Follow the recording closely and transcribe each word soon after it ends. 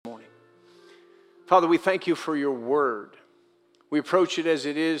Father, we thank you for your word. We approach it as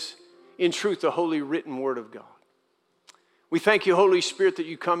it is, in truth, the holy written word of God. We thank you, Holy Spirit, that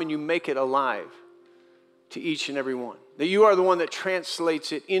you come and you make it alive to each and every one. That you are the one that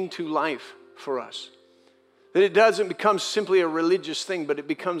translates it into life for us. That it doesn't become simply a religious thing, but it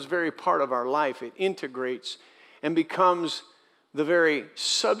becomes very part of our life. It integrates and becomes the very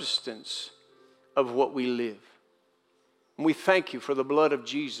substance of what we live. And we thank you for the blood of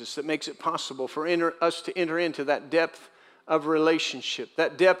Jesus that makes it possible for us to enter into that depth of relationship,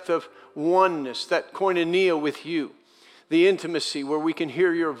 that depth of oneness, that koinonia with you, the intimacy where we can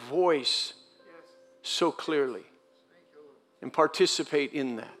hear your voice so clearly and participate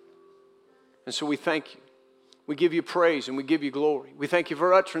in that. And so we thank you. We give you praise and we give you glory. We thank you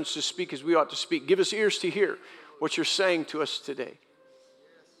for utterance to speak as we ought to speak. Give us ears to hear what you're saying to us today.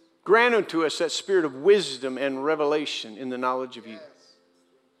 Grant unto us that spirit of wisdom and revelation in the knowledge of you.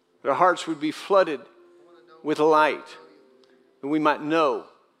 That our hearts would be flooded with light, that we might know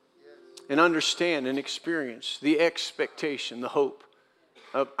and understand and experience the expectation, the hope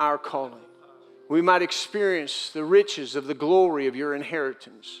of our calling. We might experience the riches of the glory of your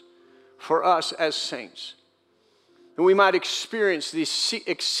inheritance for us as saints. And we might experience the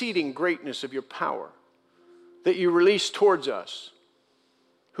exceeding greatness of your power that you release towards us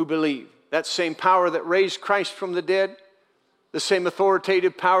who believe. That same power that raised Christ from the dead, the same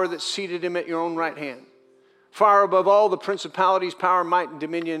authoritative power that seated him at your own right hand, far above all the principalities, power, might, and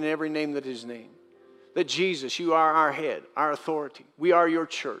dominion in every name that is named. That Jesus, you are our head, our authority. We are your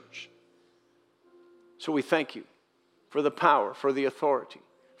church. So we thank you for the power, for the authority,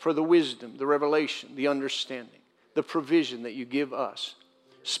 for the wisdom, the revelation, the understanding, the provision that you give us.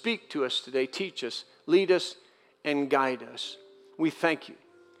 Speak to us today, teach us, lead us, and guide us. We thank you.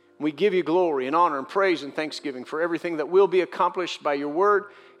 We give you glory and honor and praise and thanksgiving for everything that will be accomplished by your word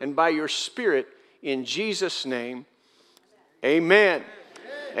and by your spirit in Jesus' name. Amen.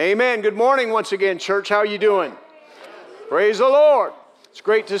 Amen. Good morning once again, church. How are you doing? Praise the Lord. It's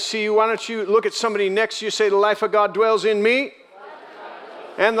great to see you. Why don't you look at somebody next to you, say, the life of God dwells in me,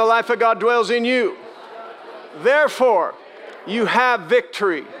 and the life of God dwells in you. Therefore, you have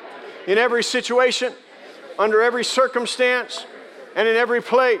victory in every situation, under every circumstance, and in every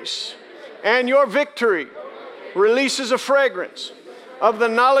place. And your victory releases a fragrance of the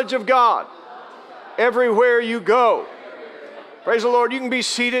knowledge of God everywhere you go. Praise the Lord. You can be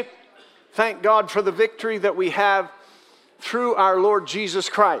seated. Thank God for the victory that we have through our Lord Jesus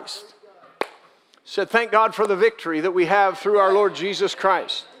Christ. Said, thank God for the victory that we have through our Lord Jesus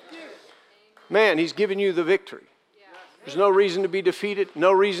Christ. Man, he's given you the victory. There's no reason to be defeated,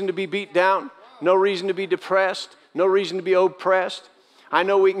 no reason to be beat down, no reason to be depressed, no reason to be oppressed. I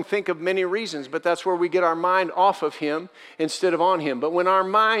know we can think of many reasons, but that's where we get our mind off of him instead of on him. But when our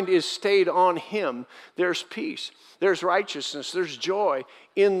mind is stayed on him, there's peace, there's righteousness, there's joy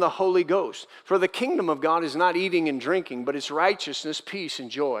in the Holy Ghost. For the kingdom of God is not eating and drinking, but it's righteousness, peace, and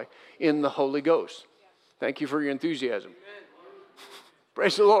joy in the Holy Ghost. Thank you for your enthusiasm.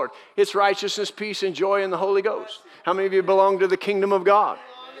 Praise the Lord. It's righteousness, peace, and joy in the Holy Ghost. How many of you belong to the kingdom of God?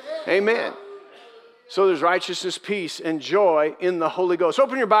 Amen. So there's righteousness, peace, and joy in the Holy Ghost.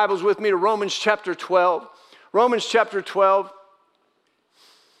 Open your Bibles with me to Romans chapter 12. Romans chapter 12.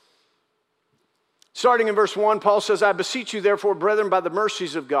 Starting in verse 1, Paul says, I beseech you therefore, brethren, by the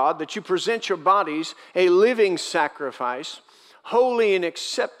mercies of God, that you present your bodies a living sacrifice, holy and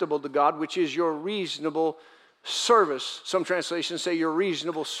acceptable to God, which is your reasonable service. Some translations say your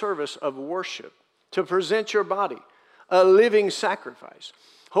reasonable service of worship. To present your body a living sacrifice,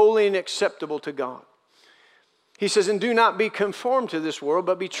 holy and acceptable to God. He says, and do not be conformed to this world,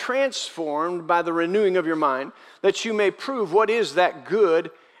 but be transformed by the renewing of your mind, that you may prove what is that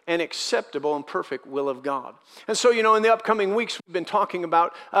good and acceptable and perfect will of God. And so, in the upcoming weeks, we've been talking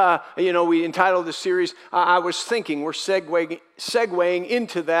about, we entitled this series, I Was Thinking. We're segueing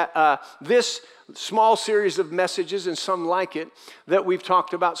into that, this small series of messages and some like it that we've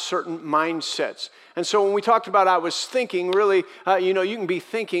talked about certain mindsets. And so when we talked about I was thinking, really, you can be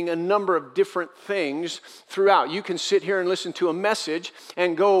thinking a number of different things throughout. You can sit here and listen to a message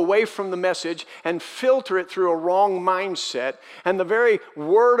and go away from the message and filter it through a wrong mindset. And the very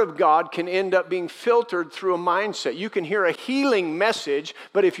Word of God can end up being filtered through a mindset. You can hear a healing message,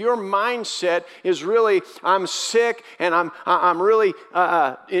 but if your mindset is really, I'm sick and I'm really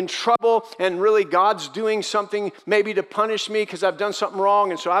in trouble, and really God's doing something maybe to punish me because I've done something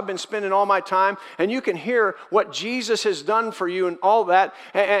wrong, and so I've been spending all my time. And you can hear what Jesus has done for you and all that,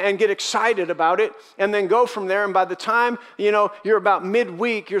 and get excited about it, and then go from there. And by the time, you're about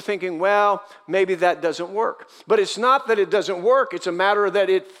midweek, you're thinking, well, maybe that doesn't work. But it's not that it doesn't work. It's a matter that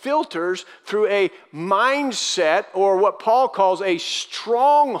it filters through a mindset, or what Paul calls a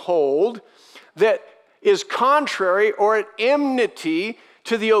stronghold, that is contrary or at enmity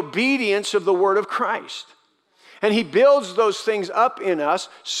to the obedience of the word of Christ. And he builds those things up in us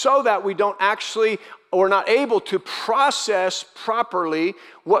so that we don't actually, or not able to process properly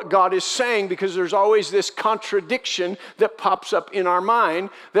what God is saying, because there's always this contradiction that pops up in our mind,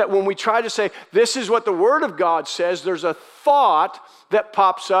 that when we try to say, this is what the word of God says, there's a thought that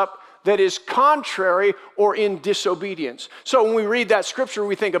pops up that is contrary or in disobedience. So when we read that scripture,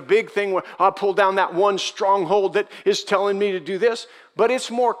 we think a big thing where I'll pull down that one stronghold that is telling me to do this, but it's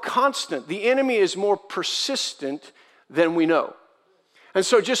more constant. The enemy is more persistent than we know. And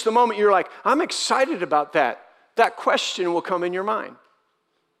so just the moment you're like, I'm excited about that, that question will come in your mind,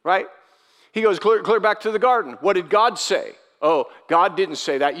 right? He goes clear back to the garden. What did God say? Oh, God didn't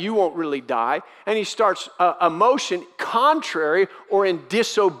say that. You won't really die. And he starts a motion contrary or in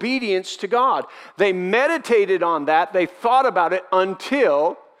disobedience to God. They meditated on that. They thought about it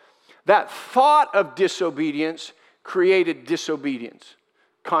until that thought of disobedience created disobedience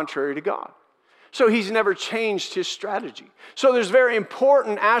contrary to God. So he's never changed his strategy. So there's very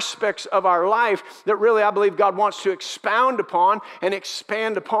important aspects of our life that really I believe God wants to expound upon and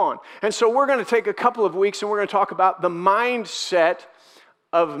expand upon. And so we're going to take a couple of weeks and we're going to talk about the mindset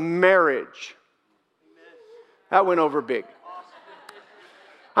of marriage. That went over big.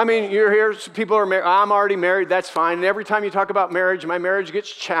 I mean, you're here, people are married. I'm already married, that's fine. And every time you talk about marriage, my marriage gets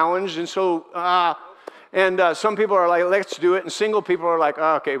challenged. And so, some people are like, let's do it. And single people are like,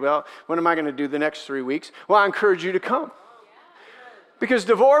 oh, okay, well, what am I going to do the next 3 weeks? Well, I encourage you to come. Because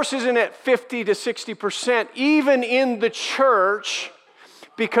divorce isn't at 50 to 60%, even in the church,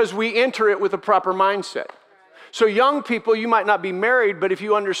 because we enter it with a proper mindset. So young people, you might not be married, but if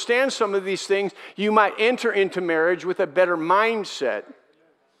you understand some of these things, you might enter into marriage with a better mindset.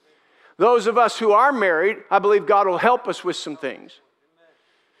 Those of us who are married, I believe God will help us with some things.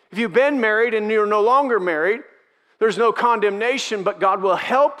 If you've been married and you're no longer married, there's no condemnation, but God will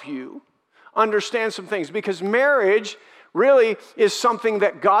help you understand some things, because marriage really is something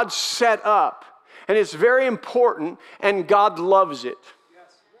that God set up, and it's very important, and God loves it.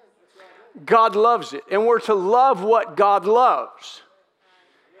 God loves it, and we're to love what God loves.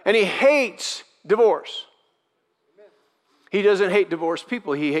 And he hates divorce. He doesn't hate divorced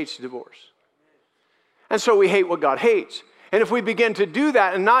people, he hates divorce. And so we hate what God hates. And if we begin to do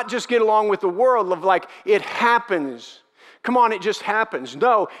that and not just get along with the world of like, it happens. Come on, it just happens.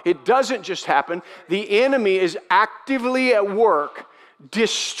 No, it doesn't just happen. The enemy is actively at work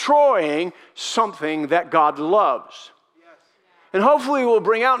destroying something that God loves. And hopefully we'll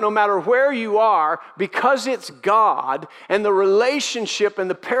bring out, no matter where you are, because it's God and the relationship and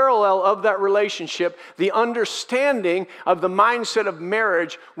the parallel of that relationship, the understanding of the mindset of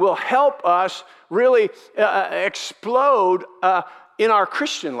marriage will help us really explode in our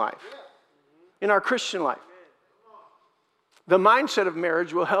Christian life. In our Christian life. The mindset of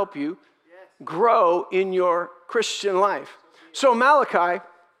marriage will help you grow in your Christian life. So Malachi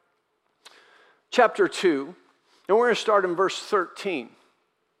chapter 2, and we're going to start in verse 13.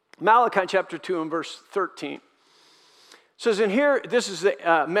 Malachi chapter 2 and verse 13. It says, and here, this is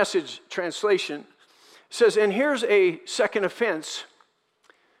the Message translation. It says, and here's a second offense.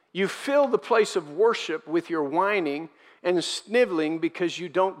 You fill the place of worship with your whining and sniveling because you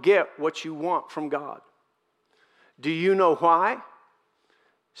don't get what you want from God. Do you know why?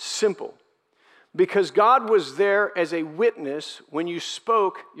 Simple. Because God was there as a witness when you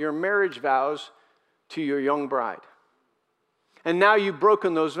spoke your marriage vows to your young bride. And now you've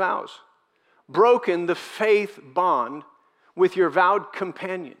broken those vows. Broken the faith bond with your vowed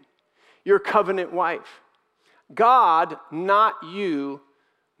companion, your covenant wife. God, not you,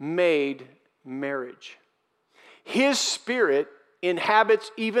 made marriage. His Spirit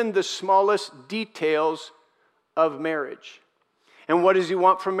inhabits even the smallest details of marriage. And what does he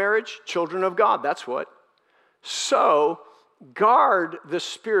want from marriage? Children of God, that's what. So, guard the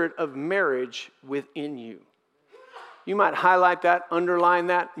spirit of marriage within you. You might highlight that, underline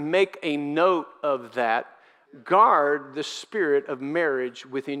that, make a note of that. Guard the spirit of marriage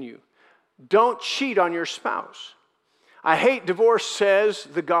within you. Don't cheat on your spouse. I hate divorce, says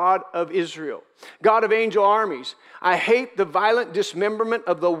the God of Israel, God of angel armies. I hate the violent dismemberment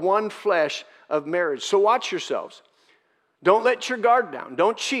of the one flesh of marriage. So watch yourselves. Don't let your guard down.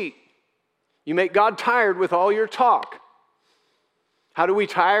 Don't cheat. You make God tired with all your talk. How do we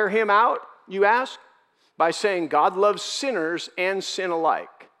tire him out, you ask? By saying God loves sinners and sin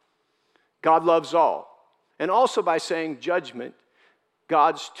alike. God loves all. And also by saying judgment,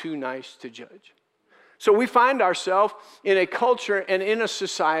 God's too nice to judge. So we find ourselves in a culture and in a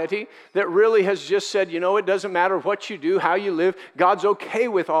society that really has just said, you know, it doesn't matter what you do, how you live. God's okay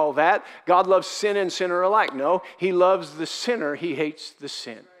with all that. God loves sin and sinner alike. No, he loves the sinner. He hates the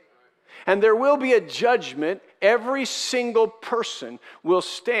sin. And there will be a judgment. Every single person will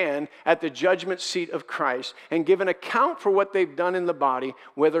stand at the judgment seat of Christ and give an account for what they've done in the body,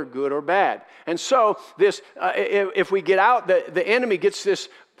 whether good or bad. And so this, if we get out, the enemy gets this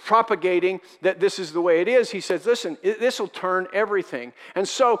propagating that this is the way it is. He says, listen, this will turn everything. And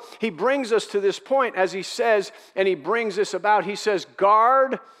so he brings us to this point as he says, and he brings this about, he says,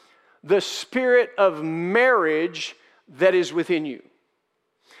 guard the spirit of marriage that is within you.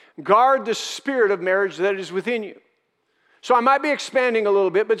 Guard the spirit of marriage that is within you. So I might be expanding a little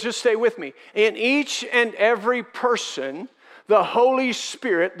bit, but just stay with me. In each and every person, the Holy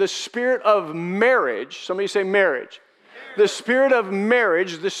Spirit, the spirit of marriage, somebody say marriage. The spirit of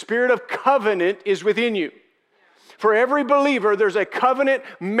marriage, the spirit of covenant is within you. For every believer, there's a covenant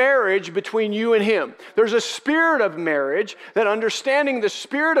marriage between you and him. There's a spirit of marriage that understanding the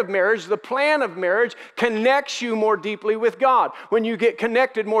spirit of marriage, the plan of marriage, connects you more deeply with God. When you get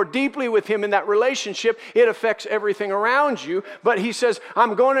connected more deeply with him in that relationship, it affects everything around you. But he says,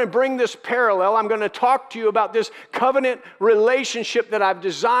 I'm going to bring this parallel. I'm going to talk to you about this covenant relationship that I've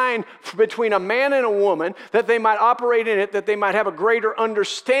designed between a man and a woman, that they might operate in it, that they might have a greater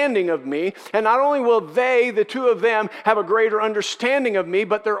understanding of me. And not only will they, the two of them, have a greater understanding of me,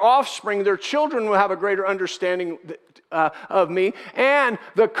 but their offspring, their children will have a greater understanding of me, and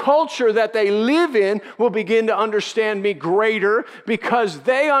the culture that they live in will begin to understand me greater because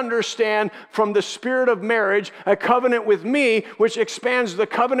they understand from the spirit of marriage a covenant with me, which expands the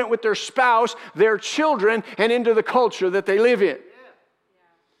covenant with their spouse, their children, and into the culture that they live in.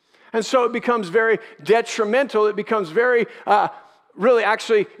 And so it becomes very detrimental. It becomes very really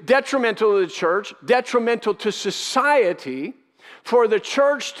actually detrimental to the church, detrimental to society, for the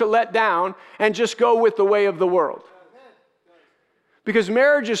church to let down and just go with the way of the world. Because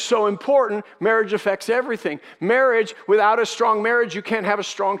marriage is so important, marriage affects everything. Marriage, without a strong marriage, you can't have a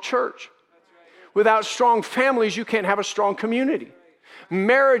strong church. Without strong families, you can't have a strong community.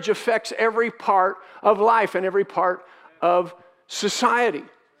 Marriage affects every part of life and every part of society.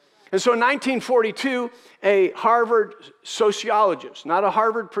 And so in 1942, a Harvard sociologist, not a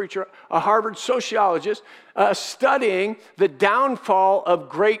Harvard preacher, a Harvard sociologist, studying the downfall of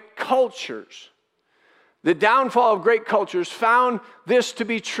great cultures. The downfall of great cultures found this to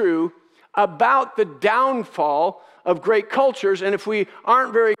be true about the downfall of great cultures. And if we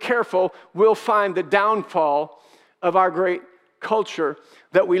aren't very careful, we'll find the downfall of our great culture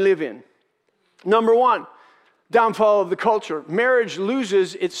that we live in. Number one, downfall of the culture. Marriage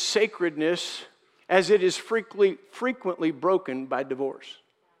loses its sacredness as it is frequently broken by divorce.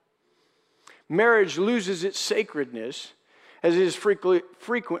 Marriage loses its sacredness as it is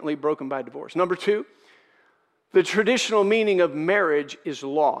frequently broken by divorce. Number two, the traditional meaning of marriage is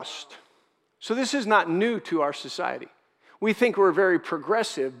lost. So this is not new to our society. We think we're very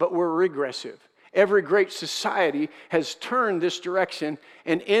progressive, but we're regressive. Every great society has turned this direction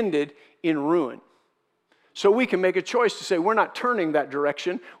and ended in ruin. So we can make a choice to say, we're not turning that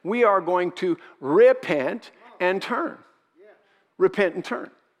direction. We are going to repent and turn. Repent and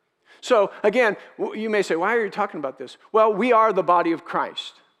turn. So again, you may say, why are you talking about this? Well, we are the body of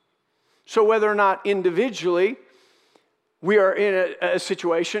Christ. So whether or not individually we are in a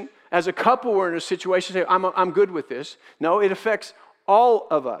situation, as a couple we're in a situation, say, I'm good with this. No, it affects all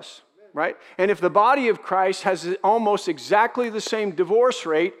of us. Right? And if the body of Christ has almost exactly the same divorce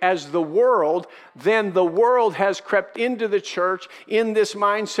rate as the world, then the world has crept into the church in this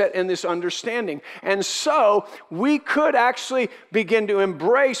mindset and this understanding. And so we could actually begin to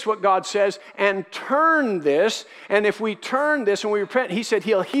embrace what God says and turn this. And if we turn this and we repent, he said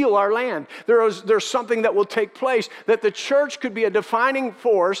he'll heal our land. There's something that will take place, that the church could be a defining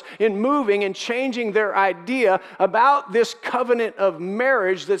force in moving and changing their idea about this covenant of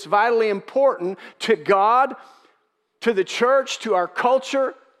marriage that's vitally important to God, to the church, to our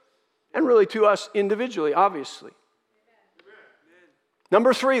culture, and really to us individually, obviously.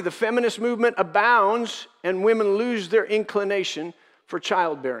 Number three, the feminist movement abounds and women lose their inclination for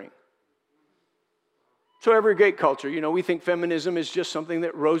childbearing. So every great culture, we think feminism is just something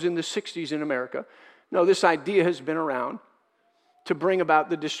that rose in the 60s in America. No, this idea has been around to bring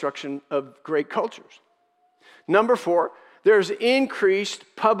about the destruction of great cultures. Number four, there's increased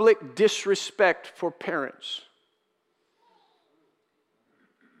public disrespect for parents.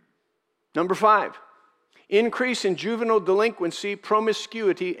 Number 5, increase in juvenile delinquency,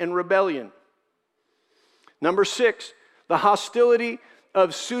 promiscuity, and rebellion. Number 6, the hostility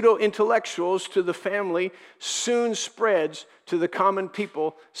of pseudo-intellectuals to the family soon spreads to the common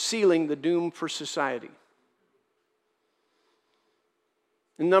people, sealing the doom for society.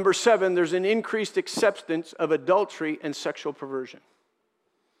 And number 7, there's an increased acceptance of adultery and sexual perversion.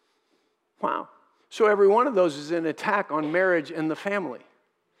 Wow. So every one of those is an attack on marriage and the family.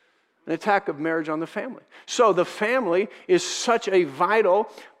 An attack of marriage on the family. So the family is such a vital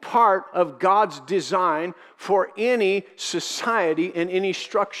part of God's design for any society and any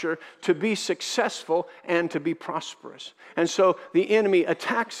structure to be successful and to be prosperous. And so the enemy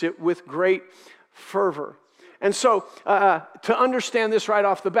attacks it with great fervor. And so to understand this right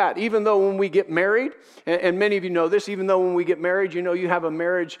off the bat, even though when we get married, and many of you know this, even though when we get married, you know you have a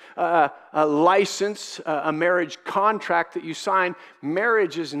marriage a license, a marriage contract that you sign.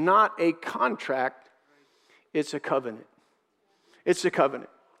 Marriage is not a contract, it's a covenant. It's a covenant.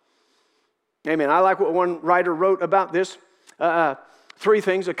 Amen. I like what one writer wrote about this. 3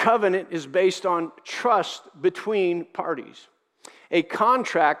 things. A covenant is based on trust between parties. A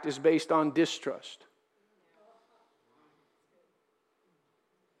contract is based on distrust.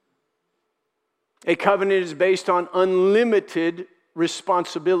 A covenant is based on unlimited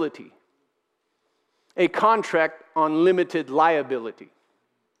responsibility. A contract on limited liability.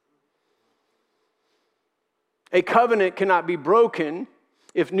 A covenant cannot be broken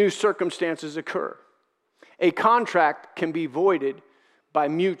if new circumstances occur. A contract can be voided by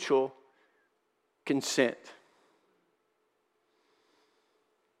mutual consent.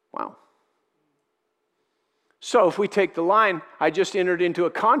 Wow. So if we take the line, I just entered into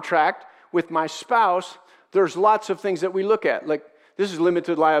a contract with my spouse, there's lots of things that we look at. Like, this is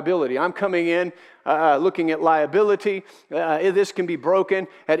limited liability. I'm coming in looking at liability. This can be broken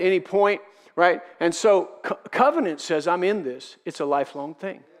at any point, right? And so covenant says, I'm in this. It's a lifelong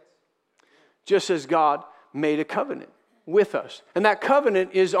thing. Just as God made a covenant with us. And that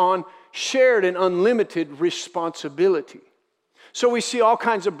covenant is on shared and unlimited responsibility. So we see all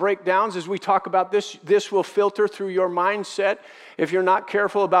kinds of breakdowns as we talk about this. This will filter through your mindset if you're not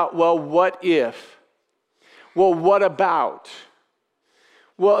careful about, well, what if? Well, what about?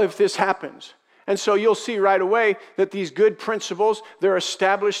 Well, if this happens. And so you'll see right away that these good principles, they're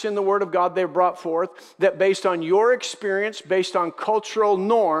established in the Word of God, they're brought forth, that based on your experience, based on cultural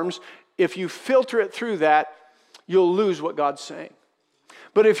norms, if you filter it through that, you'll lose what God's saying.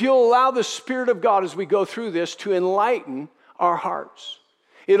 But if you'll allow the Spirit of God as we go through this to enlighten our hearts,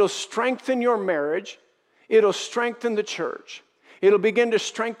 it'll strengthen your marriage, it'll strengthen the church, it'll begin to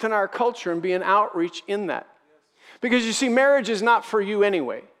strengthen our culture and be an outreach in that. Because you see, marriage is not for you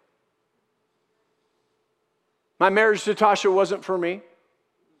anyway. My marriage to Tasha wasn't for me,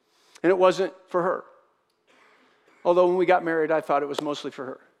 and it wasn't for her. Although when we got married, I thought it was mostly for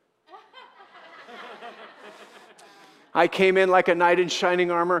her. I came in like a knight in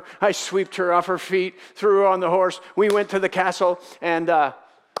shining armor. I swept her off her feet, threw her on the horse. We went to the castle, and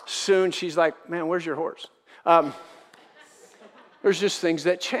soon she's like, man, where's your horse? There's just things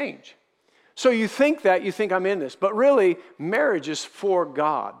that change. So you think I'm in this. But really, marriage is for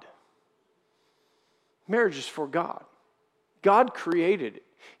God. Marriage is for God. God created it.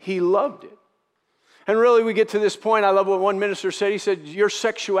 He loved it. And really, we get to this point. I love what one minister said. He said, your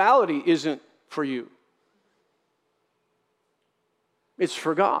sexuality isn't for you. It's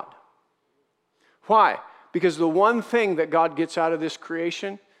for God. Why? Because the one thing that God gets out of this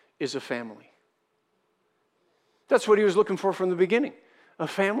creation is a family. That's what he was looking for from the beginning, a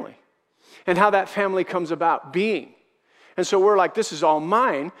family. And how that family comes about being. And so we're like, this is all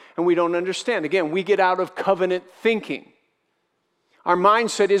mine, and we don't understand. Again, we get out of covenant thinking. Our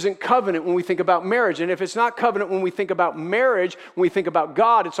mindset isn't covenant when we think about marriage. And if it's not covenant when we think about marriage, when we think about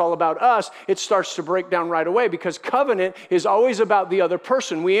God, it's all about us, it starts to break down right away because covenant is always about the other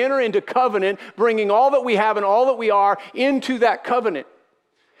person. We enter into covenant bringing all that we have and all that we are into that covenant.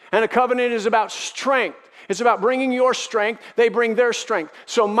 And a covenant is about strength. It's about bringing your strength. They bring their strength.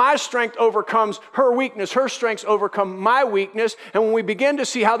 So my strength overcomes her weakness. Her strengths overcome my weakness. And when we begin to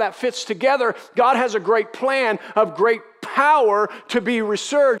see how that fits together, God has a great plan of great power to be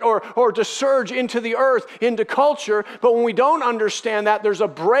resurged or to surge into the earth, into culture. But when we don't understand that, there's a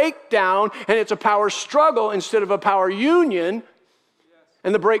breakdown and it's a power struggle instead of a power union.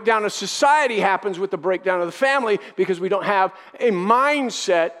 And the breakdown of society happens with the breakdown of the family because we don't have a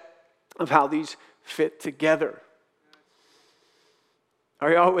mindset of how these fit together.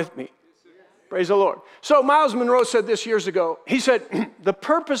 Are y'all with me? Praise the Lord. So Miles Monroe said this years ago. He said, the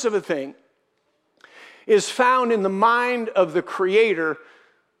purpose of a thing is found in the mind of the creator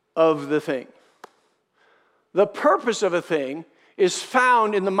of the thing. The purpose of a thing is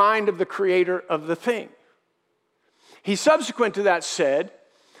found in the mind of the creator of the thing. He subsequent to that said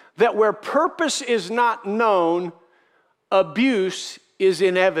that where purpose is not known, abuse is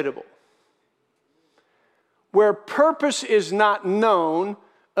inevitable. Where purpose is not known,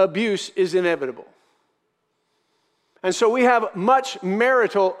 abuse is inevitable. And so we have much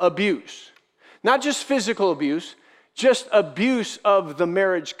marital abuse. Not just physical abuse, just abuse of the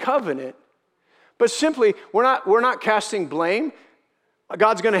marriage covenant. But simply, we're not casting blame.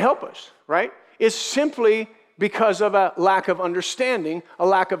 God's going to help us, right? It's simply because of a lack of understanding, a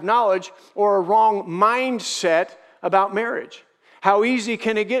lack of knowledge, or a wrong mindset about marriage. How easy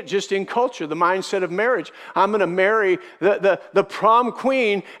can it get just in culture, the mindset of marriage? I'm going to marry the prom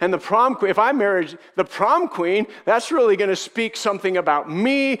queen, and the prom queen, if I marry the prom queen, that's really going to speak something about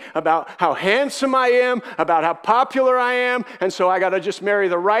me, about how handsome I am, about how popular I am, and so I got to just marry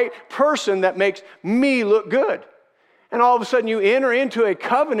the right person that makes me look good. And all of a sudden you enter into a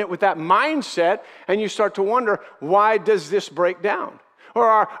covenant with that mindset, and you start to wonder, why does this break down? Or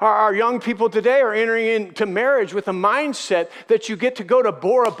our young people today are entering into marriage with a mindset that you get to go to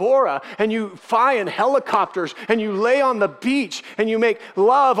Bora Bora and you fly in helicopters and you lay on the beach and you make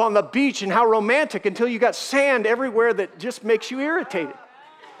love on the beach, and how romantic, until you got sand everywhere that just makes you irritated.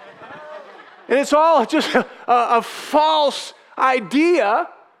 And it's all just a false idea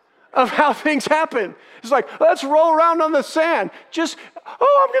of how things happen. It's like, let's roll around on the sand. Let's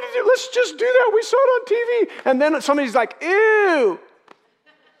just do that. We saw it on TV. And then somebody's like, ew.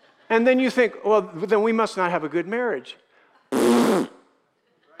 And then you think, well, then we must not have a good marriage.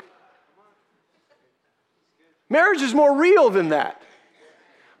 Marriage is more real than that.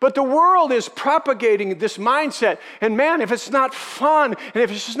 But the world is propagating this mindset. And man, if it's not fun, and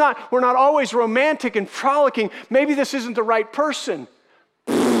if it's just we're not always romantic and frolicking, maybe this isn't the right person.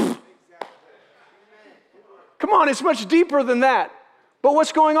 Come on, it's much deeper than that. But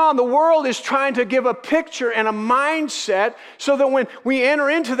what's going on? The world is trying to give a picture and a mindset so that when we enter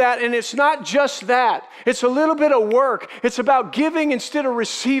into that, and it's not just that. It's a little bit of work. It's about giving instead of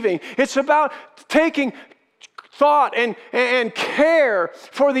receiving. It's about taking thought and care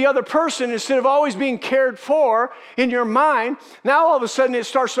for the other person instead of always being cared for in your mind. Now all of a sudden it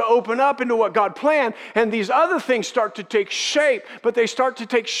starts to open up into what God planned, and these other things start to take shape, but they start to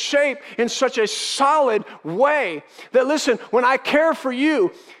take shape in such a solid way that, listen, when I care for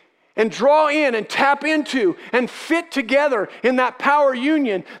you and draw in and tap into and fit together in that power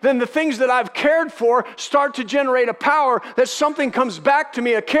union, then the things that I've cared for start to generate a power that something comes back to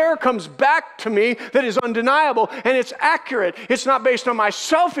me, a care comes back to me that is undeniable, and it's accurate. It's not based on my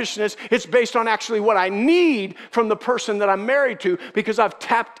selfishness, it's based on actually what I need from the person that I'm married to, because I've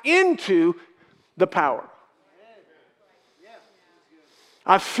tapped into the power.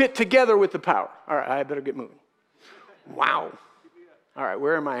 I've fit together with the power. All right, I better get moving. Wow. All right,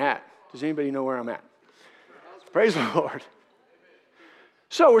 where am I at? Does anybody know where I'm at? Praise the Lord.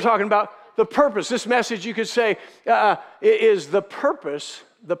 So we're talking about the purpose. This message, you could say, is the purpose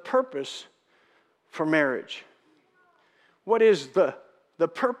for marriage. What is the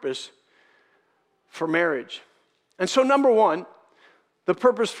purpose for marriage? And so number one, the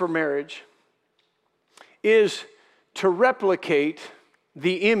purpose for marriage is to replicate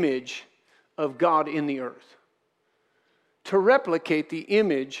the image of God in the earth. To replicate the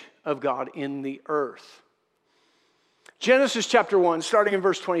image of God in the earth. Genesis chapter 1, starting in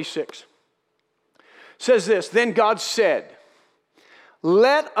verse 26, says this, "Then God said,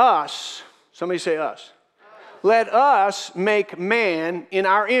 let us," somebody say us, "let us make man in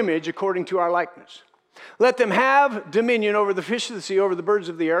our image according to our likeness. Let them have dominion over the fish of the sea, over the birds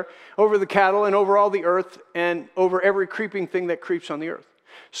of the air, over the cattle, and over all the earth, and over every creeping thing that creeps on the earth.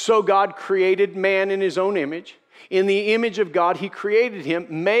 So God created man in his own image. In the image of God, he created him.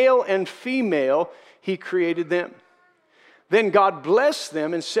 Male and female, he created them. Then God blessed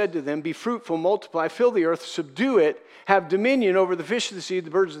them and said to them, be fruitful, multiply, fill the earth, subdue it, have dominion over the fish of the sea, the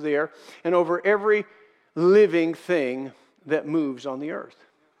birds of the air, and over every living thing that moves on the earth."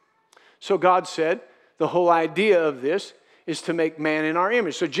 So God said, the whole idea of this is to make man in our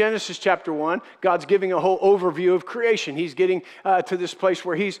image. So Genesis chapter 1, God's giving a whole overview of creation. He's getting to this place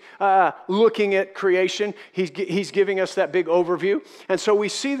where he's looking at creation. He's giving us that big overview. And so we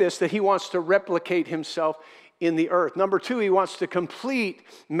see this, that he wants to replicate himself in the earth. Number two, he wants to complete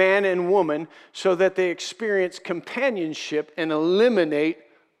man and woman so that they experience companionship and eliminate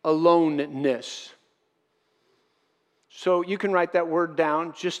aloneness. So you can write that word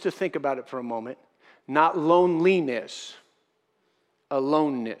down just to think about it for a moment. Not loneliness,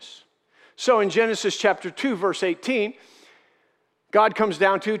 aloneness. So in Genesis chapter 2, verse 18, God comes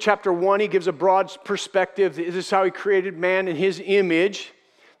down to chapter 1. He gives a broad perspective. This is how he created man in his image.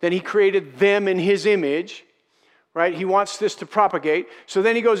 Then he created them in his image. Right? He wants this to propagate. So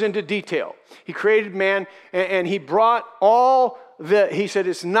then he goes into detail. He created man and he brought he said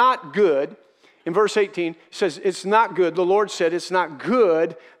it's not good. In verse 18, he says, it's not good. The Lord said, it's not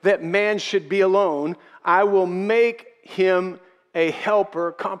good that man should be alone. I will make him a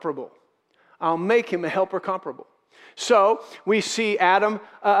helper comparable. I'll make him a helper comparable. So we see Adam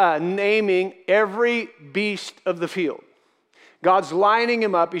naming every beast of the field. God's lining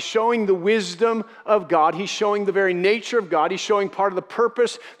him up. He's showing the wisdom of God. He's showing the very nature of God. He's showing part of the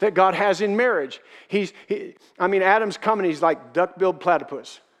purpose that God has in marriage. Adam's coming. He's like duck-billed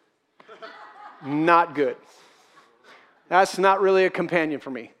platypus. Not good. That's not really a companion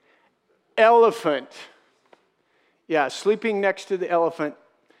for me. Elephant. Yeah, sleeping next to the elephant,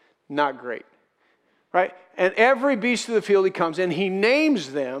 not great. Right? And every beast of the field he comes and he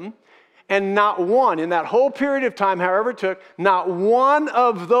names them, and not one, in that whole period of time, however it took, not one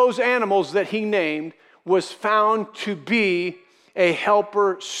of those animals that he named was found to be a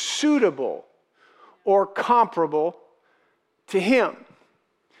helper suitable or comparable to him.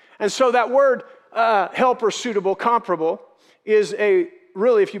 And so that word helper, suitable, comparable is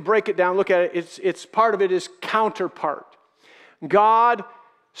really, if you break it down, look at it, it's part of it is counterpart. God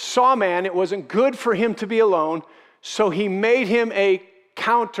saw man, it wasn't good for him to be alone, so he made him a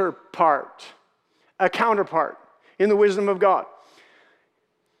counterpart in the wisdom of God.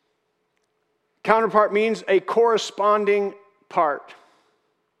 Counterpart means a corresponding part.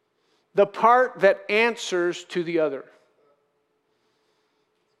 The part that answers to the other.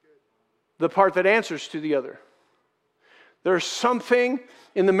 The part that answers to the other. There's something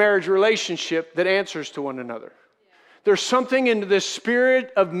in the marriage relationship that answers to one another. There's something in the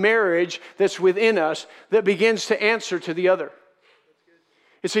spirit of marriage that's within us that begins to answer to the other.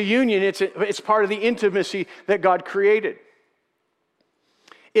 It's a union. It's part of the intimacy that God created.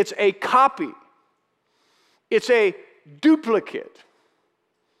 It's a copy. It's a duplicate.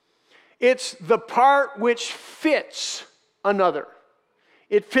 It's the part which fits another.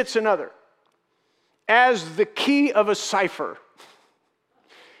 It fits another. As the key of a cipher.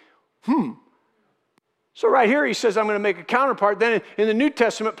 So right here he says, I'm going to make a counterpart. Then in the New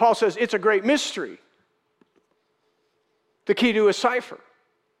Testament, Paul says, it's a great mystery. The key to a cipher.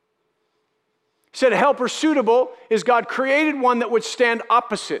 He said a helper suitable is God created one that would stand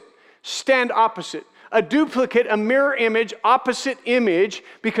opposite. Stand opposite. A duplicate, a mirror image, opposite image,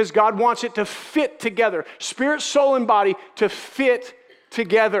 because God wants it to fit together. Spirit, soul, and body to fit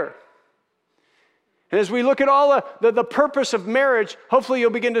together. And as we look at all the purpose of marriage, hopefully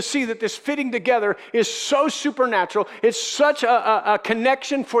you'll begin to see that this fitting together is so supernatural. It's such a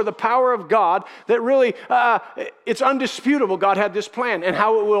connection for the power of God that really, it's undisputable God had this plan and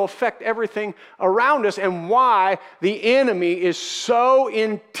how it will affect everything around us and why the enemy is so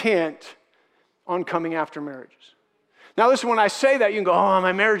intent on coming after marriages. Now listen, when I say that, you can go, oh,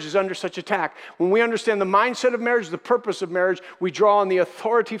 my marriage is under such attack. When we understand the mindset of marriage, the purpose of marriage, we draw on the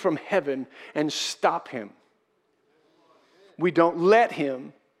authority from heaven and stop him. We don't let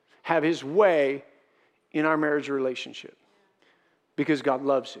him have his way in our marriage relationship because God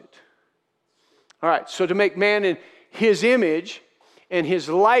loves it. All right, so to make man in his image and his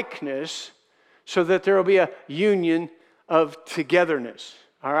likeness so that there will be a union of togetherness.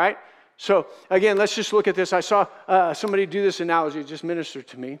 All right? So, again, let's just look at this. I saw somebody do this analogy. It just ministered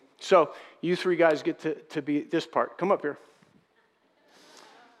to me. So, you three guys get to be this part. Come up here.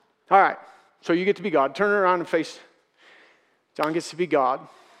 All right. So, you get to be God. Turn around and face. John gets to be God.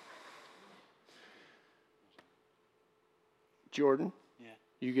 Jordan,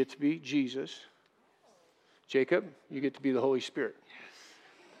 you get to be Jesus. Jacob, you get to be the Holy Spirit.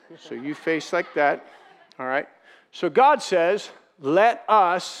 So, you face like that. All right. So, God says, let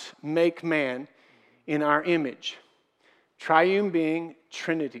us make man in our image. Triune being,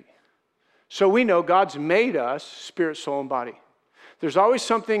 Trinity. So we know God's made us spirit, soul, and body. There's always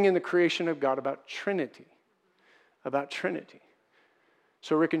something in the creation of God about Trinity. About Trinity.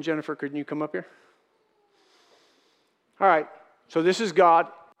 So Rick and Jennifer, could you come up here? All right. So this is God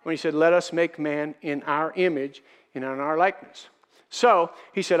when he said, let us make man in our image and in our likeness. So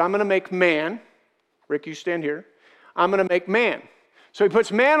he said, I'm going to make man. Rick, you stand here. I'm going to make man. So he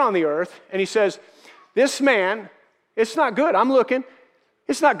puts man on the earth, and he says, this man, it's not good. I'm looking.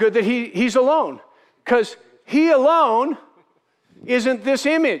 It's not good that he's alone, because he alone isn't this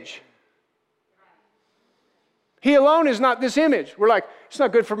image. He alone is not this image. We're like, it's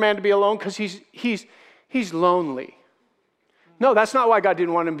not good for man to be alone because he's lonely. No, that's not why God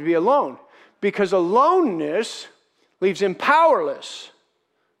didn't want him to be alone. Because aloneness leaves him powerless.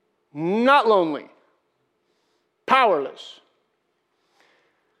 Not lonely. Powerless.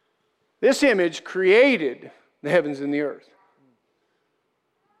 This image created the heavens and the earth.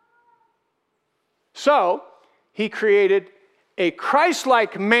 So, he created a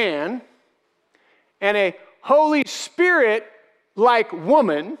Christ-like man and a Holy Spirit-like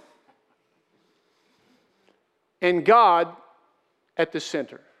woman, and God at the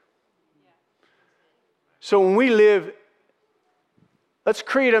center. So when we live, let's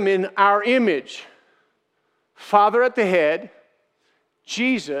create them in our image. Father at the head,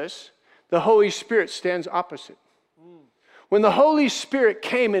 Jesus, the Holy Spirit stands opposite. When the Holy Spirit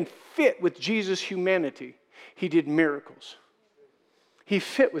came and fit with Jesus' humanity, he did miracles. He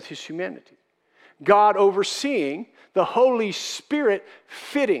fit with his humanity. God overseeing, the Holy Spirit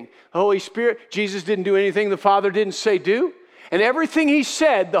fitting. The Holy Spirit, Jesus didn't do anything the Father didn't say do. And everything he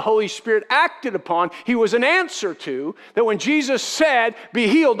said, the Holy Spirit acted upon. He was an answer to, that when Jesus said, be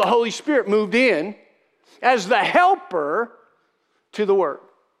healed, the Holy Spirit moved in as the helper to the Word.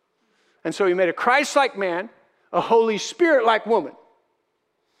 And so he made a Christ-like man, a Holy Spirit-like woman.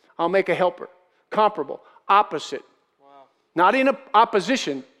 I'll make a helper, comparable, opposite. Wow. Not in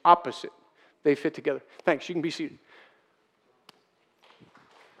opposition, opposite. They fit together. Thanks, you can be seated.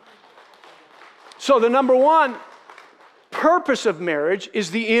 So the number one purpose of marriage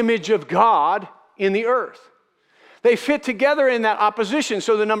is the image of God in the earth. They fit together in that opposition.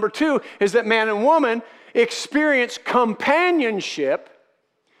 So the number two is that man and woman experience companionship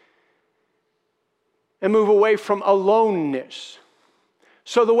and move away from aloneness.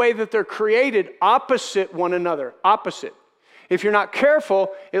 So the way that they're created, opposite one another, opposite. If you're not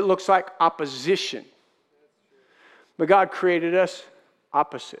careful, it looks like opposition. But God created us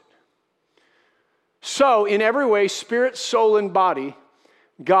opposite. So, in every way, spirit, soul, and body,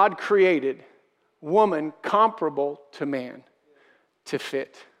 God created woman comparable to man to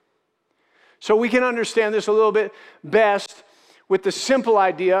fit. So we can understand this a little bit best with the simple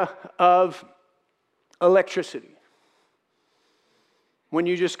idea of electricity. When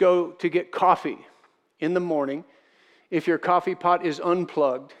you just go to get coffee in the morning, if your coffee pot is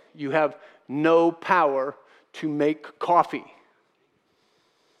unplugged, you have no power to make coffee.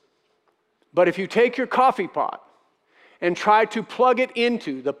 But if you take your coffee pot and try to plug it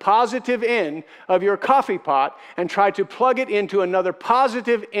into the positive end of your coffee pot and try to plug it into another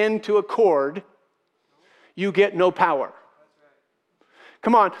positive end to a cord, you get no power.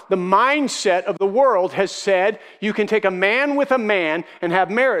 Come on, the mindset of the world has said you can take a man with a man and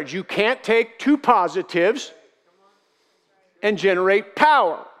have marriage. You can't take two positives and generate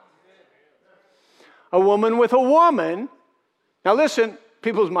power. A woman with a woman. Now listen,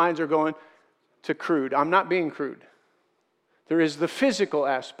 people's minds are going to crude. I'm not being crude. There is the physical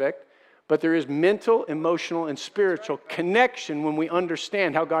aspect, but there is mental, emotional, and spiritual connection when we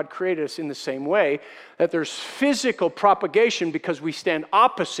understand how God created us in the same way, that there's physical propagation because we stand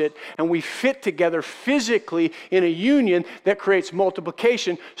opposite and we fit together physically in a union that creates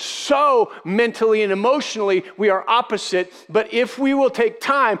multiplication. So mentally and emotionally, we are opposite, but if we will take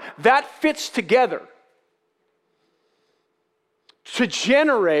time, that fits together to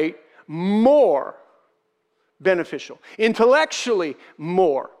generate more beneficial, intellectually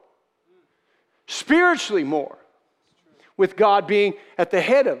more, spiritually more, with God being at the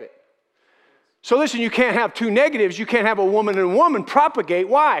head of it. So listen, you can't have two negatives. You can't have a woman and a woman propagate.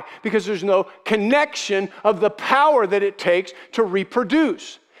 Why? Because there's no connection of the power that it takes to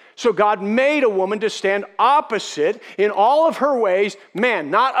reproduce. So God made a woman to stand opposite in all of her ways. Man,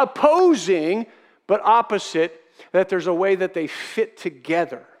 not opposing, but opposite, that there's a way that they fit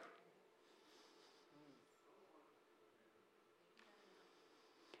together.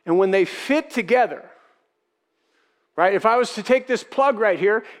 And when they fit together, right? If I was to take this plug right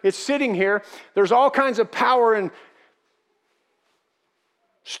here, it's sitting here, there's all kinds of power and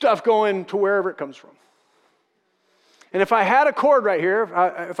stuff going to wherever it comes from. And if I had a cord right here,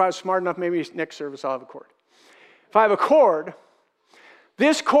 if I was smart enough, maybe next service I'll have a cord. If I have a cord,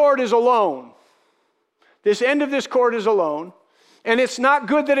 this cord is alone. This end of this cord is alone. And it's not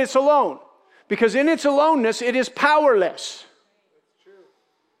good that it's alone, because in its aloneness, it is powerless.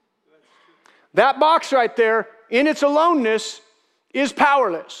 That box right there, in its aloneness, is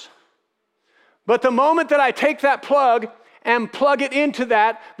powerless. But the moment that I take that plug and plug it into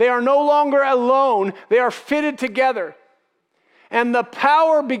that, they are no longer alone. They are fitted together. And the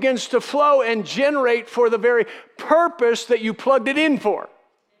power begins to flow and generate for the very purpose that you plugged it in for.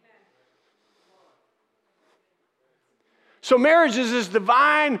 So marriage is this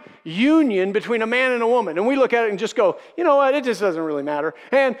divine union between a man and a woman. And we look at it and just go, you know what, it just doesn't really matter.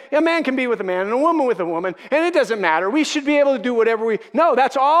 And a man can be with a man and a woman with a woman, and it doesn't matter. We should be able to do whatever we... No,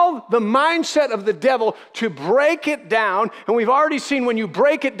 that's all the mindset of the devil to break it down. And we've already seen when you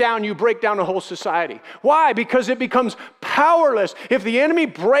break it down, you break down a whole society. Why? Because it becomes powerless. If the enemy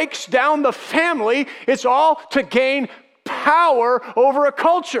breaks down the family, it's all to gain power over a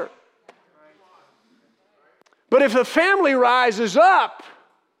culture. But if the family rises up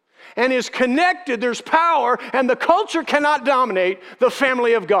and is connected, there's power, and the culture cannot dominate the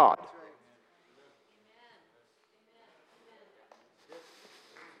family of God.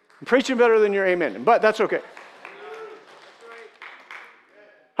 I'm preaching better than your amen, but that's okay.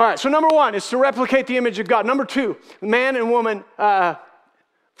 All right, so number one is to replicate the image of God. Number two, man and woman,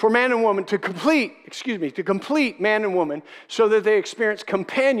 for man and woman to complete man and woman so that they experience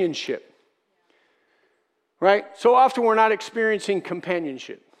companionship. Right? So often we're not experiencing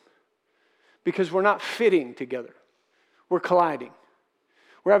companionship because we're not fitting together. We're colliding.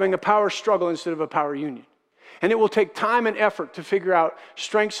 We're having a power struggle instead of a power union. And it will take time and effort to figure out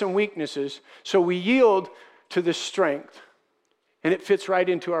strengths and weaknesses, so we yield to the strength and it fits right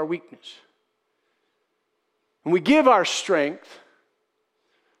into our weakness. And we give our strength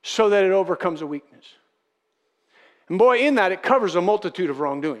so that it overcomes a weakness. And boy, in that, it covers a multitude of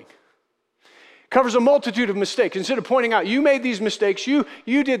wrongdoing. Covers a multitude of mistakes. Instead of pointing out, you made these mistakes, you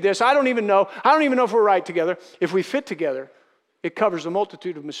did this, I don't even know if we're right together. If we fit together, it covers a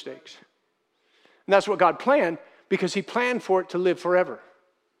multitude of mistakes. And that's what God planned, because he planned for it to live forever.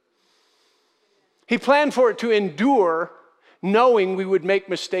 He planned for it to endure, knowing we would make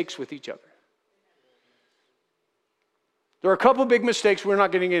mistakes with each other. There are a couple big mistakes. We're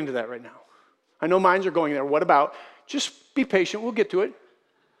not getting into that right now. I know minds are going there. What about? Just be patient. We'll get to it.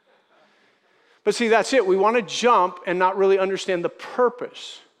 But see, that's it. We want to jump and not really understand the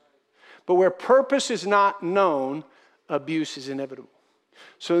purpose. But where purpose is not known, abuse is inevitable.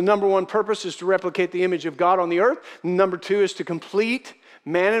 So the number one purpose is to replicate the image of God on the earth. Number two is to complete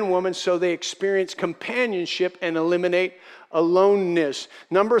man and woman so they experience companionship and eliminate aloneness.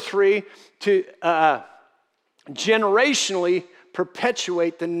 Number three, to generationally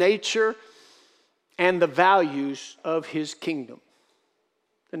perpetuate the nature and the values of his kingdom.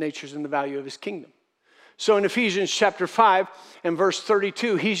 The natures and the value of his kingdom. So in Ephesians chapter 5 and verse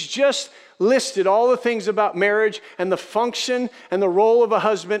 32, he's just listed all the things about marriage and the function and the role of a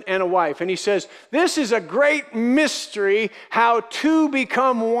husband and a wife. And he says, this is a great mystery, how two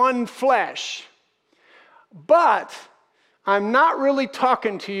become one flesh. But I'm not really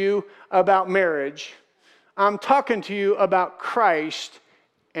talking to you about marriage. I'm talking to you about Christ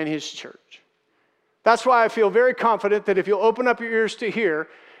and his church. That's why I feel very confident that if you'll open up your ears to hear,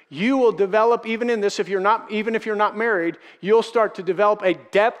 you will develop, even in this, even if you're not married, you'll start to develop a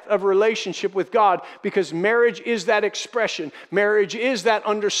depth of relationship with God, because marriage is that expression. Marriage is that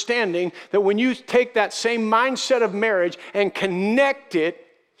understanding that when you take that same mindset of marriage and connect it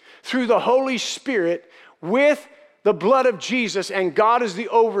through the Holy Spirit with the blood of Jesus, and God is the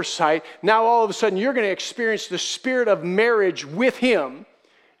oversight, now all of a sudden you're going to experience the spirit of marriage with him.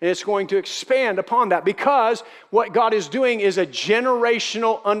 And it's going to expand upon that, because what God is doing is a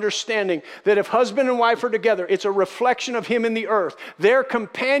generational understanding that if husband and wife are together, it's a reflection of him in the earth. Their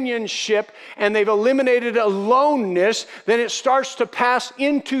companionship, and they've eliminated aloneness, then it starts to pass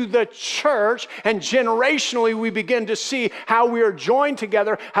into the church, and generationally we begin to see how we are joined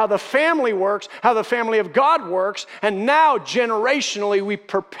together, how the family works, how the family of God works, and now generationally we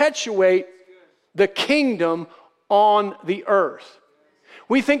perpetuate the kingdom on the earth.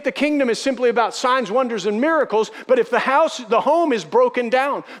 We think the kingdom is simply about signs, wonders, and miracles, but if the home is broken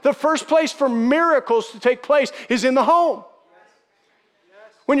down, the first place for miracles to take place is in the home.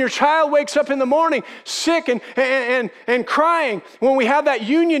 When your child wakes up in the morning sick and crying, when we have that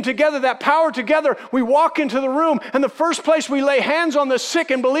union together, that power together, we walk into the room, and the first place we lay hands on the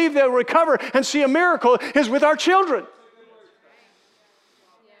sick and believe they'll recover and see a miracle is with our children.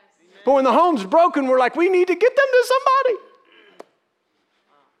 But when the home's broken, we're like, we need to get them to somebody.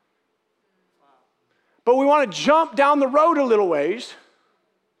 But we want to jump down the road a little ways,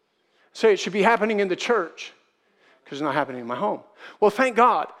 say it should be happening in the church because it's not happening in my home. Well, thank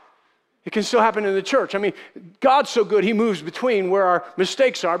God. It can still happen in the church. I mean, God's so good, he moves between where our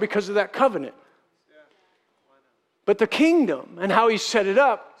mistakes are because of that covenant. But the kingdom and how he set it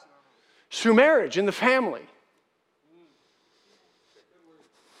up is through marriage and the family.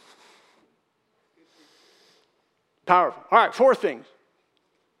 Powerful. All right, four things.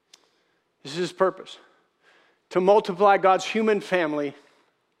 This is his purpose. To multiply God's human family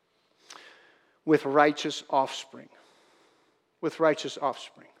with righteous offspring. with righteous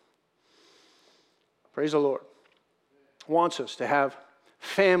offspring. Praise the Lord. Wants us to have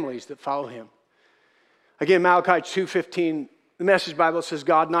families that follow him. Again, Malachi 2:15, the Message Bible says,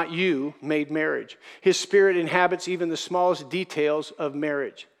 God, not you, made marriage. His Spirit inhabits even the smallest details of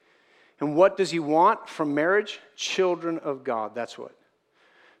marriage. And what does he want from marriage? Children of God, that's what.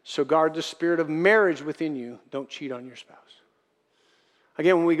 So guard the spirit of marriage within you. Don't cheat on your spouse.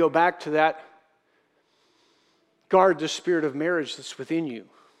 Again, when we go back to that, guard the spirit of marriage that's within you.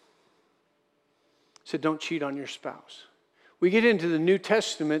 So don't cheat on your spouse. We get into the New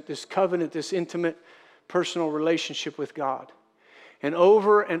Testament, this covenant, this intimate personal relationship with God. And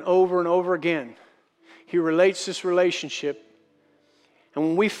over and over and over again, he relates this relationship. And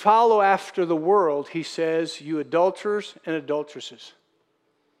when we follow after the world, he says, you adulterers and adulteresses.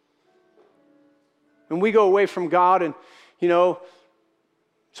 When we go away from God and,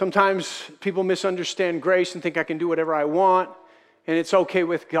 sometimes people misunderstand grace and think I can do whatever I want and it's okay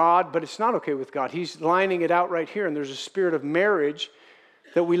with God, but it's not okay with God. He's lining it out right here, and there's a spirit of marriage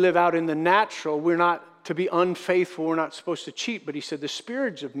that we live out in the natural. We're not to be unfaithful. We're not supposed to cheat, but he said the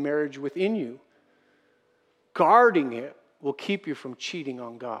spirit of marriage within you, guarding it, will keep you from cheating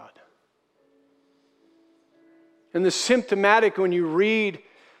on God. And the symptomatic when you read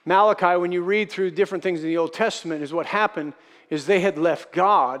Malachi, when you read through different things in the Old Testament, is what happened is they had left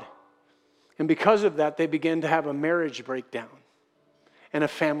God, and because of that, they began to have a marriage breakdown and a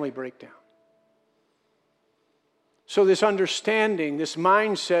family breakdown. So this understanding, this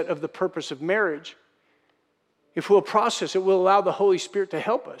mindset of the purpose of marriage, if we'll process it, we'll allow the Holy Spirit to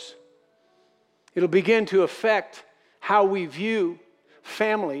help us. It'll begin to affect how we view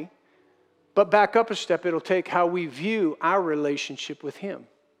family, but back up a step, it'll take how we view our relationship with him.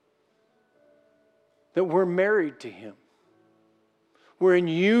 That we're married to him. We're in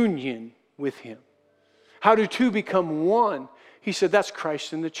union with him. How do two become one? He said that's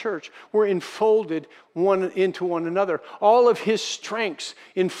Christ in the church. We're enfolded one into one another. All of his strengths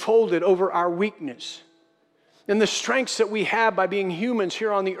enfolded over our weakness. And the strengths that we have by being humans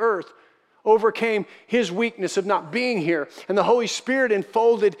here on the earth overcame his weakness of not being here. And the Holy Spirit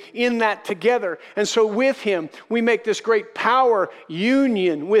enfolded in that together. And so with him, we make this great power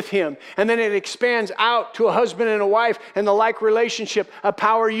union with him. And then it expands out to a husband and a wife and the like relationship, a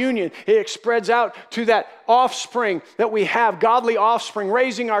power union. It spreads out to that offspring that we have, godly offspring,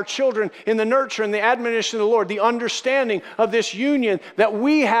 raising our children in the nurture and the admonition of the Lord. The understanding of this union that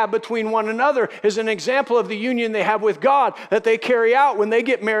we have between one another is an example of the union they have with God that they carry out when they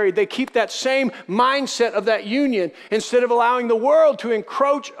get married. They keep that same mindset of that union instead of allowing the world to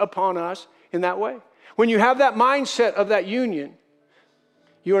encroach upon us in that way. When you have that mindset of that union,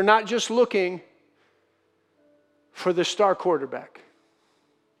 you are not just looking for the star quarterback.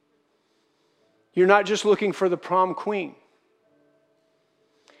 You're not just looking for the prom queen.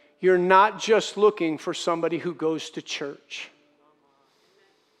 You're not just looking for somebody who goes to church.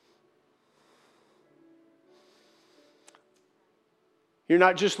 You're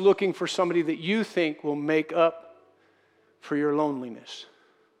not just looking for somebody that you think will make up for your loneliness.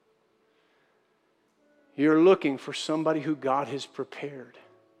 You're looking for somebody who God has prepared.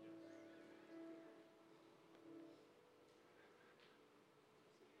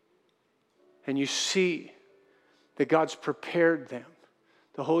 And you see that God's prepared them.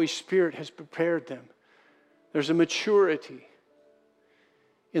 The Holy Spirit has prepared them. There's a maturity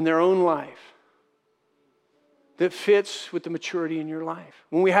in their own life that fits with the maturity in your life.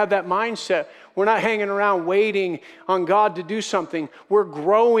 When we have that mindset, we're not hanging around waiting on God to do something. We're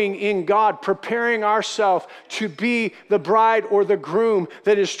growing in God, preparing ourselves to be the bride or the groom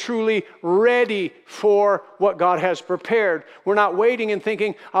that is truly ready for what God has prepared. We're not waiting and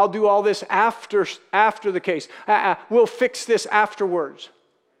thinking, I'll do all this after the case. We'll fix this afterwards.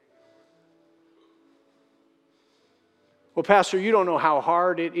 Well, Pastor, you don't know how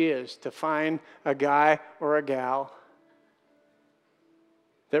hard it is to find a guy or a gal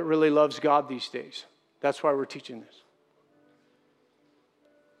that really loves God these days. That's why we're teaching this.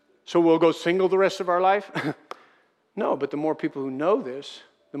 So we'll go single the rest of our life? No, but the more people who know this,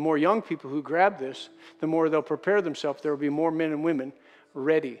 the more young people who grab this, the more they'll prepare themselves. There will be more men and women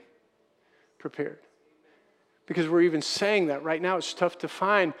ready, prepared. Because we're even saying that right now. It's tough to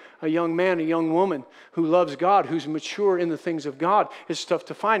find a young man, a young woman who loves God, who's mature in the things of God. It's tough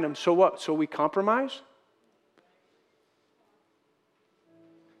to find them. So what? So we compromise?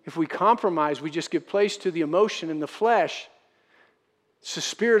 If we compromise, we just give place to the emotion and the flesh. It's the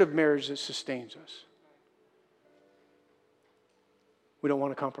spirit of marriage that sustains us. We don't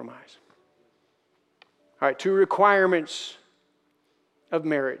want to compromise. All right, 2 requirements of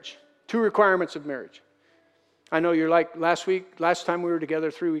marriage. 2 requirements of marriage. I know you're like last time we were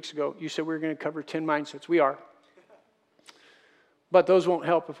together 3 weeks ago, you said we were going to cover 10 mindsets. We are. But those won't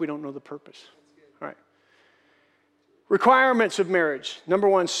help if we don't know the purpose. All right. Requirements of marriage. Number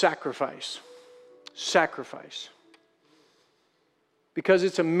 1, sacrifice. Sacrifice. Because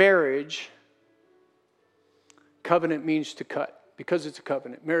it's a marriage, covenant means to cut. Because it's a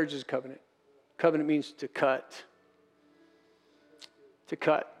covenant. Marriage is a covenant. Covenant means to cut. To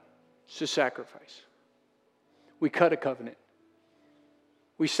cut. It's to sacrifice. We cut a covenant.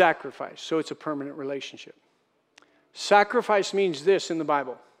 We sacrifice. So it's a permanent relationship. Sacrifice means this in the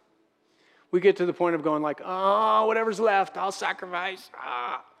Bible. We get to the point of going like, oh, whatever's left, I'll sacrifice.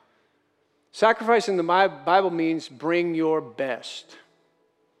 Ah. Sacrifice in the Bible means bring your best.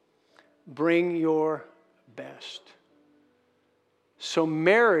 Bring your best. So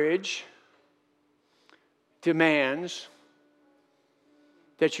marriage demands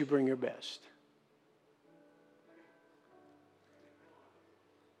that you bring your best.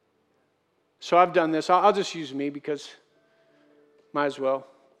 So I've done this. I'll just use me because might as well.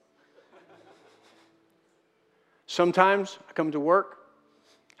 Sometimes I come to work,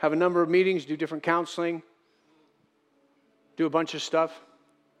 have a number of meetings, do different counseling, do a bunch of stuff.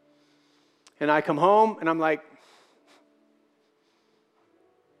 And I come home and I'm like,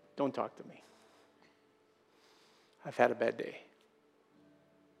 don't talk to me. I've had a bad day.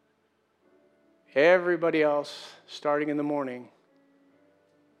 Everybody else, starting in the morning,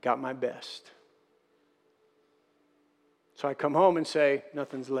 got my best. So I come home and say,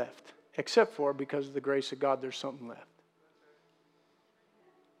 nothing's left. Except for, because of the grace of God, there's something left.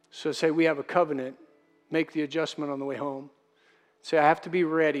 So say we have a covenant, make the adjustment on the way home. Say I have to be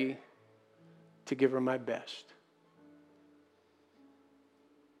ready to give her my best.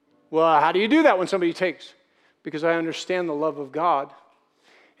 Well, how do you do that when somebody takes? Because I understand the love of God,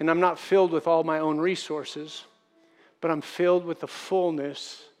 and I'm not filled with all my own resources, but I'm filled with the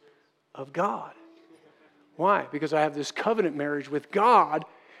fullness of God. Why? Because I have this covenant marriage with God,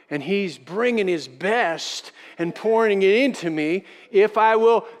 and He's bringing His best and pouring it into me if I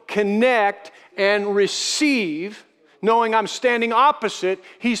will connect and receive, knowing I'm standing opposite,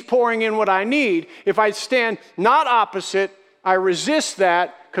 He's pouring in what I need. If I stand not opposite, I resist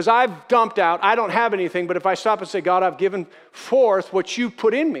that because I've dumped out. I don't have anything. But if I stop and say, God, I've given forth what you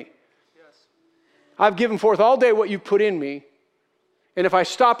put in me. Yes. I've given forth all day what you put in me. And if I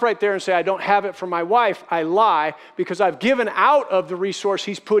stop right there and say, I don't have it for my wife, I lie because I've given out of the resource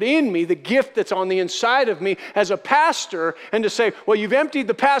He's put in me, the gift that's on the inside of me as a pastor, and to say, well, you've emptied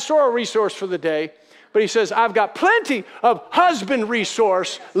the pastoral resource for the day. But He says, I've got plenty of husband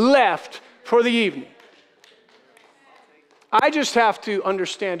resource left for the evening. I just have to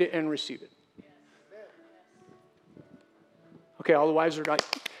understand it and receive it. Okay, all the wives are like,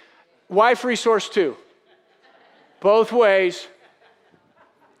 wife resource too. Both ways.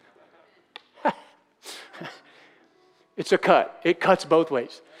 It's a cut. It cuts both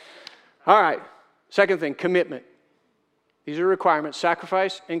ways. All right. Second thing, commitment. These are requirements,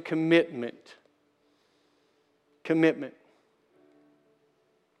 sacrifice and commitment. Commitment.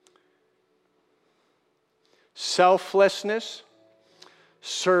 Selflessness,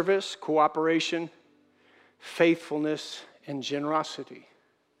 service, cooperation, faithfulness, and generosity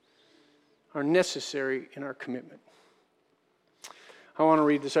are necessary in our commitment. I want to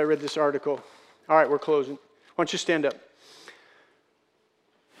read this. I read this article. All right, we're closing. Why don't you stand up?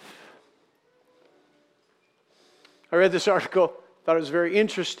 I read this article, thought it was very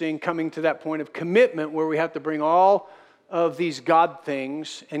interesting coming to that point of commitment where we have to bring all of these God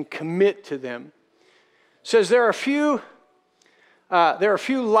things and commit to them. It says there are a few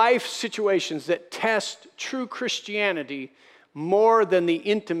life situations that test true Christianity more than the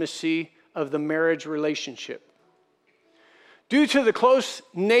intimacy of the marriage relationship. Due to the close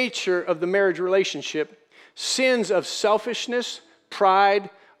nature of the marriage relationship, sins of selfishness, pride,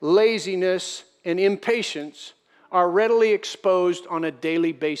 laziness, and impatience are readily exposed on a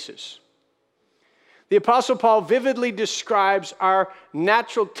daily basis. The Apostle Paul vividly describes our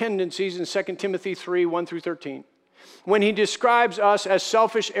natural tendencies in 2 Timothy 3, 1 through 13, when he describes us as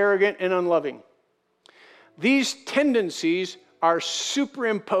selfish, arrogant, and unloving. These tendencies are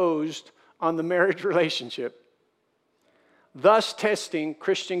superimposed on the marriage relationship, thus testing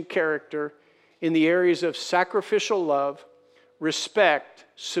Christian character in the areas of sacrificial love, respect,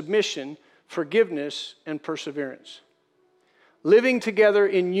 submission, forgiveness, and perseverance. Living together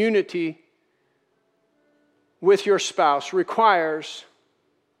in unity with your spouse requires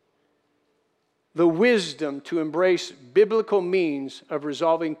the wisdom to embrace biblical means of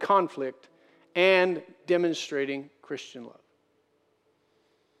resolving conflict and demonstrating Christian love.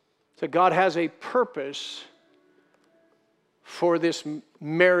 So God has a purpose for this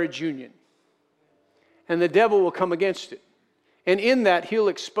marriage union. And the devil will come against it. And in that, he'll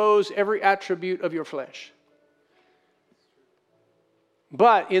expose every attribute of your flesh.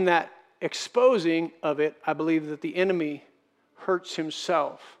 But in that exposing of it, I believe that the enemy hurts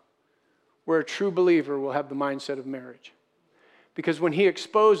himself, where a true believer will have the mindset of marriage. Because when he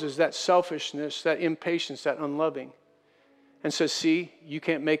exposes that selfishness, that impatience, that unloving, and says, see, you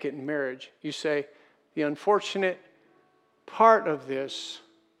can't make it in marriage, you say, the unfortunate part of this,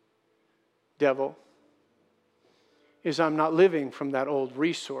 devil, is I'm not living from that old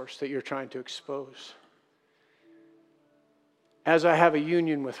resource that you're trying to expose. As I have a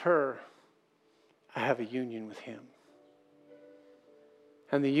union with her, I have a union with him.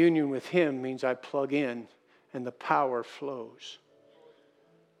 And the union with him means I plug in and the power flows.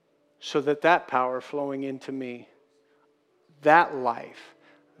 So that power flowing into me, that life,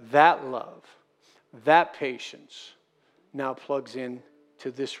 that love, that patience now plugs in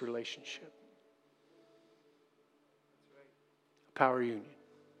to this relationship. Power union.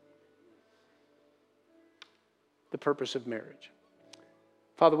 The purpose of marriage.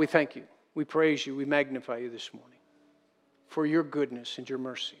 Father, we thank you. We praise you. We magnify you this morning for your goodness and your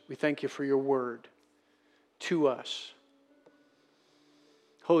mercy. We thank you for your word to us.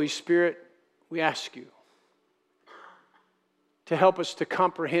 Holy Spirit, we ask you to help us to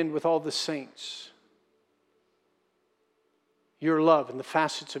comprehend with all the saints your love and the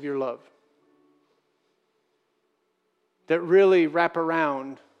facets of your love that really wrap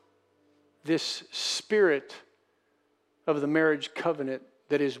around this spirit of the marriage covenant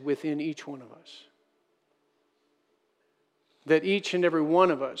that is within each one of us. That each and every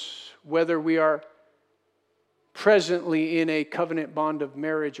one of us, whether we are presently in a covenant bond of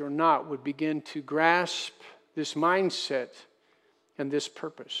marriage or not, would begin to grasp this mindset and this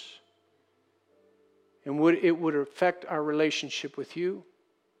purpose. And it would affect our relationship with you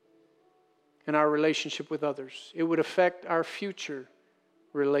and our relationship with others. It would affect our future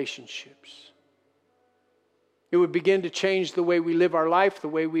relationships. It would begin to change the way we live our life, the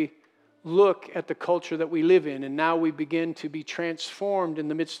way we look at the culture that we live in. And now we begin to be transformed in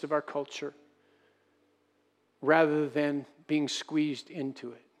the midst of our culture rather than being squeezed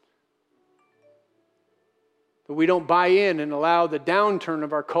into it. But we don't buy in and allow the downturn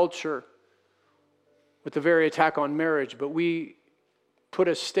of our culture with the very attack on marriage, but we put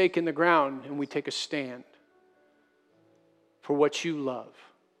a stake in the ground and we take a stand for what you love.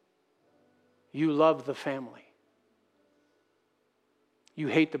 You love the family. You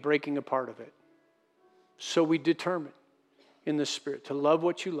hate the breaking apart of it. So we determine in the Spirit to love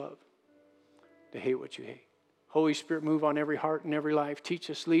what you love, to hate what you hate. Holy Spirit, move on every heart and every life. Teach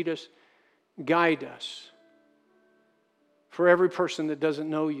us, lead us, guide us. For every person that doesn't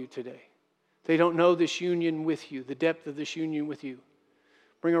know you today, they don't know this union with you, the depth of this union with you.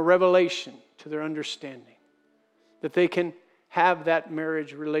 Bring a revelation to their understanding that they can have that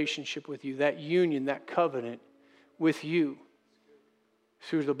marriage relationship with you, that union, that covenant with you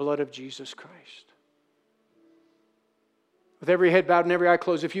through the blood of Jesus Christ. With every head bowed and every eye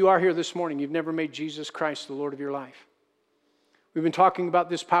closed, if you are here this morning, you've never made Jesus Christ the Lord of your life. We've been talking about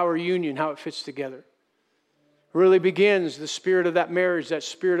this power union, how it fits together. It really begins, the spirit of that marriage, that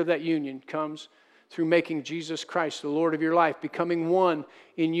spirit of that union comes through making Jesus Christ the Lord of your life, becoming one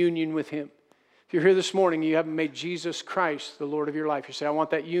in union with Him. If you're here this morning, you haven't made Jesus Christ the Lord of your life. You say, I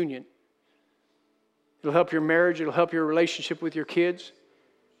want that union. It'll help your marriage. It'll help your relationship with your kids.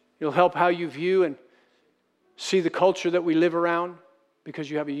 It'll help how you view and see the culture that we live around because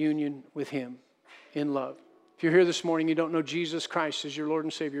you have a union with Him in love. If you're here this morning, you don't know Jesus Christ as your Lord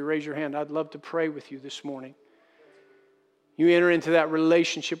and Savior, raise your hand. I'd love to pray with you this morning. You enter into that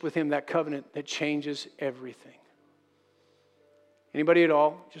relationship with Him, that covenant that changes everything. Anybody at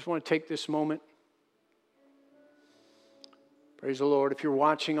all? Just want to take this moment. Praise the Lord. If you're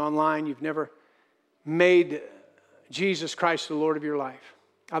watching online, you've never made Jesus Christ the Lord of your life.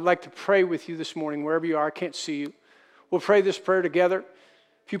 I'd like to pray with you this morning, wherever you are. I can't see you. We'll pray this prayer together.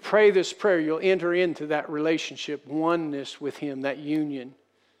 If you pray this prayer, you'll enter into that relationship, oneness with Him, that union.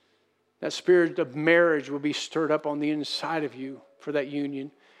 That spirit of marriage will be stirred up on the inside of you for that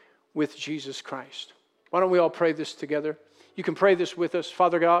union with Jesus Christ. Why don't we all pray this together? You can pray this with us.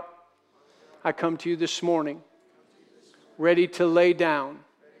 Father God, I come to you this morning, ready to lay down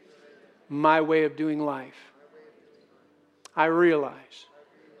my way of doing life. I realize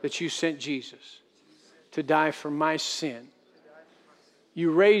that you sent Jesus to die for my sin.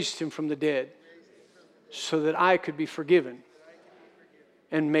 You raised Him from the dead so that I could be forgiven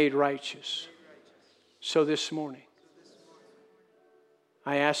and made righteous. So this morning,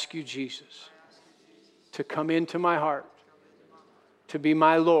 I ask you, Jesus, to come into my heart to be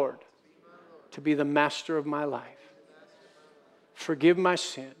my Lord, to be the master of my life. Forgive my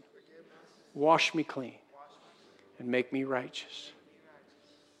sin, wash me clean, and make me righteous.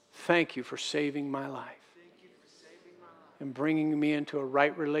 Thank you for saving my life and bringing me into a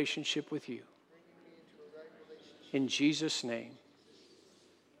right relationship with you. In Jesus' name,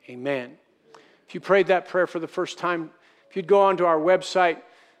 amen. If you prayed that prayer for the first time, if you'd go onto our website,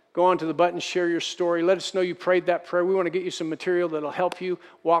 go onto the button, share your story. Let us know you prayed that prayer. We want to get you some material that will help you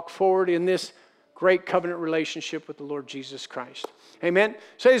walk forward in this great covenant relationship with the Lord Jesus Christ. Amen.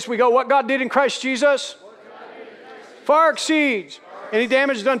 Say this, we go, what God did in Christ Jesus far exceeds any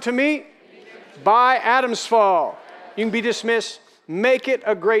damage done to me by Adam's fall. You can be dismissed. Make it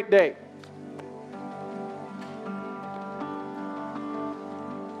a great day.